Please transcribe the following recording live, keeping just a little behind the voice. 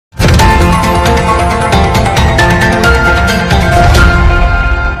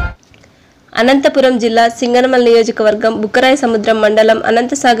అనంతపురం జిల్లా సింగనమల నియోజకవర్గం బుక్కరాయ సముద్రం మండలం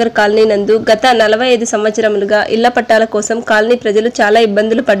అనంతసాగర్ కాలనీ నందు గత 45 సంవత్సరములుగా ఇళ్ల పట్టాల కోసం కాలనీ ప్రజలు చాలా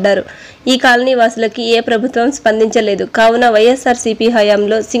ఇబ్బందులు పడ్డారు. ఈ కాలనీ వాసులకి ఏ ప్రభుత్వం స్పందించలేదు. కావున వైఎస్ఆర్సీపీ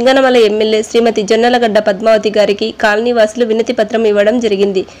హయాంలో సింగనమల ఎమ్మెల్యే శ్రీమతి నలగడ పద్మావతి గారికి కాలనీ వాసులు వినతి పత్రం ఇవ్వడం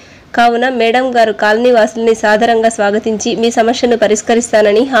జరిగింది. కావున మేడం గారు కాలనీ వాసుల్ని సాదరంగా స్వాగతించి మీ సమస్యను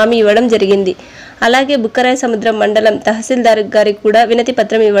పరిష్కరిస్తానని హామీ ఇవ్వడం జరిగింది. అలాగే బుక్కరాయ సముద్రం మండలం తహసీల్దార్ గారికి కూడా వినతి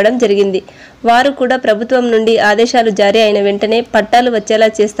పత్రం ఇవ్వడం జరిగింది. వారు కూడా ప్రభుత్వం నుండి ఆదేశాలు జారీ అయిన వెంటనే పట్టాలు వచ్చేలా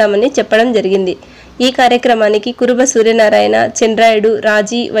చేస్తామని చెప్పడం జరిగింది. ఈ కార్యక్రమానికి కురుబ సూర్యనారాయణ, చంద్రాయుడు,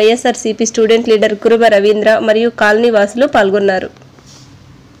 రాజీ, వైఎస్ఆర్సీపీ స్టూడెంట్ లీడర్ కురుబ రవీంద్ర మరియు కాలనీ వాసులు పాల్గొన్నారు.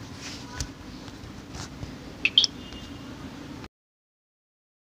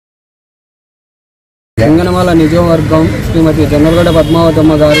 గణమల నియోజకవర్గం శ్రీమతి నలగడ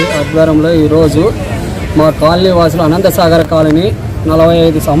పద్మావతమ్మ గారి ఆధ్వర్యంలో ఈరోజు మా కాలనీ వాసులు అనంతసాగర్ కాలనీ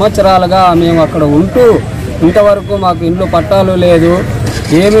 45 సంవత్సరాలుగా మేము అక్కడ ఉంటూ ఇంతవరకు మాకు ఇంట్లో పట్టాలు లేదు,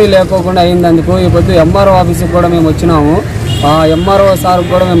 ఏమీ లేకోకుండా అయిందందుకు ఇప్పుడు M.R.O ఆఫీస్కి కూడా మేము వచ్చినాము. ఆ M.R.O సార్కి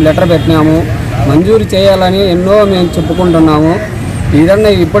కూడా మేము లెటర్ పెట్టినాము. మంజూరు చేయాలని ఎన్నో మేము చెప్పుకుంటున్నాము.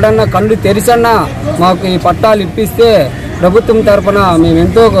 ఇప్పుడన్నా కళ్ళు తెరిచన్నా మాకు ఈ పట్టాలు ఇప్పిస్తే ప్రభుత్వం తరఫున మేము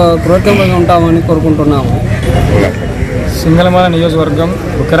ఎంతో కృతజ్ఞతగా ఉంటామని కోరుకుంటున్నాము. సింగనమల నియోజకవర్గం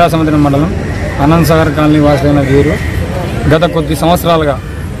బుక్కరాయ సముద్రం మండలం అనంతసాగర్ కాలనీ వాసులైన వీరు గత కొద్ది సంవత్సరాలుగా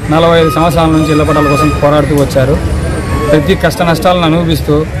 45 సంవత్సరాల నుంచి ఇళ్ల పట్టాల కోసం పోరాడుతూ వచ్చారు. ప్రతి కష్ట నష్టాలను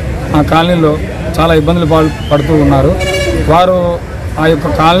అనుభవిస్తూ ఆ కాలనీలో చాలా ఇబ్బందులు పడుతూ ఉన్నారు. వారు ఆ యొక్క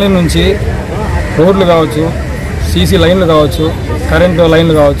కాలనీ నుంచి రోడ్లు కావచ్చు, సీసీ లైన్లు కావచ్చు, కరెంటు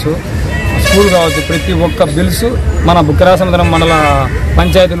లైన్లు కావచ్చు, స్కూల్ కావచ్చు, ప్రతి ఒక్క బిల్స్ మన బుక్కరాయ సముద్రం మండల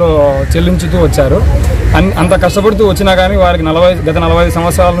పంచాయతీలో చెల్లించుతూ వచ్చారు. అంత కష్టపడుతూ వచ్చినా కానీ వారికి గత 45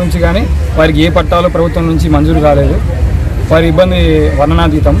 సంవత్సరాల నుంచి కానీ వారికి ఏ పట్టాలు ప్రభుత్వం నుంచి మంజూరు కాలేదు. వారి ఇబ్బంది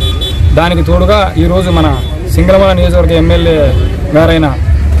వర్ణనాతీతం. దానికి తోడుగా ఈరోజు మన సింగనమల నియోజకవర్గ ఎమ్మెల్యే గారైన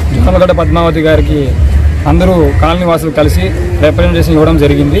నలగడ పద్మావతి గారికి అందరూ కాలనీ వాసులు కలిసి రిప్రజెంటేషన్ ఇవ్వడం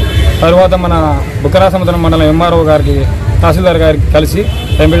జరిగింది. తర్వాత మన బుక్కరాయ సముద్రం మండలం M.R.O గారికి, తహసీల్దార్ గారికి కలిసి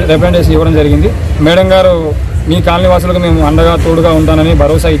రిప్రజెంటేషన్ ఇవ్వడం జరిగింది. మేడం గారు మీ కాలనీ వాసులకు మేము అండగా తోడుగా ఉంటానని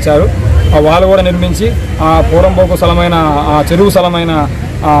భరోసా ఇచ్చారు. వాళ్ళు కూడా నిర్మించి ఆ పూరంపోకు స్థలమైన, ఆ చెరువు స్థలమైన,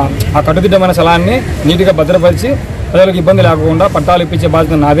 ఆ కట్టుదిట్టమైన స్థలాన్ని నీటిగా భద్రపరిచి ప్రజలకు ఇబ్బంది లేకుండా పట్టాలు ఇప్పించే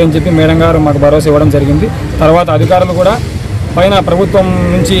బాధ్యత నాదే అని చెప్పి మేడం గారు మాకు భరోసా ఇవ్వడం జరిగింది. తర్వాత అధికారులు కూడా పైన ప్రభుత్వం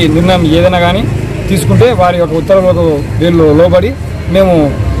నుంచి నిర్ణయం ఏదైనా కానీ తీసుకుంటే వారి యొక్క ఉత్తర్వులకు వీళ్ళు లోబడి మేము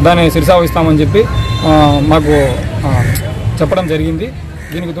దాన్ని శిరసావహిస్తామని చెప్పి మాకు చెప్పడం జరిగింది.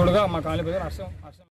 దీనికి తోడుగా మా కాలనీ ప్రజలు